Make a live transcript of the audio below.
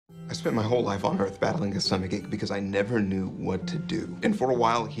I spent my whole life on Earth battling a stomachache because I never knew what to do. And for a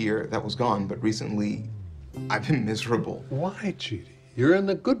while here, that was gone, but recently, I've been miserable. Why, Chidi? You're in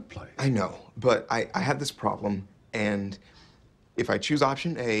the good place. I know, but I have this problem, and if I choose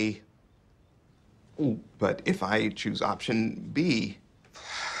option A, but if I choose option B,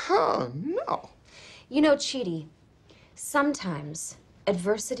 oh, no. You know, Chidi, sometimes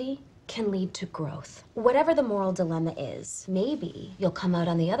adversity can lead to growth. Whatever the moral dilemma is, maybe you'll come out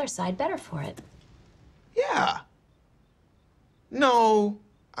on the other side better for it. Yeah. No,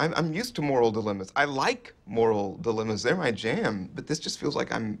 I'm used to moral dilemmas. I like moral dilemmas. They're my jam, but this just feels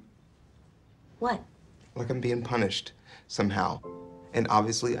like What? like I'm being punished somehow. And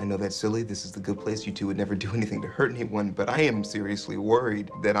obviously, I know that's silly. This is the good place. You two would never do anything to hurt anyone, but I am seriously worried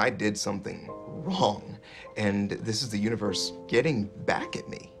that I did something wrong. And this is the universe getting back at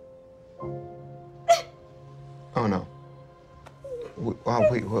me. Oh, no. Wow,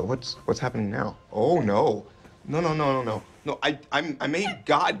 wait, what's happening now? Oh, no. No. No, I made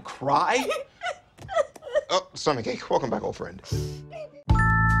God cry? Oh, stomachache. Welcome back, old friend.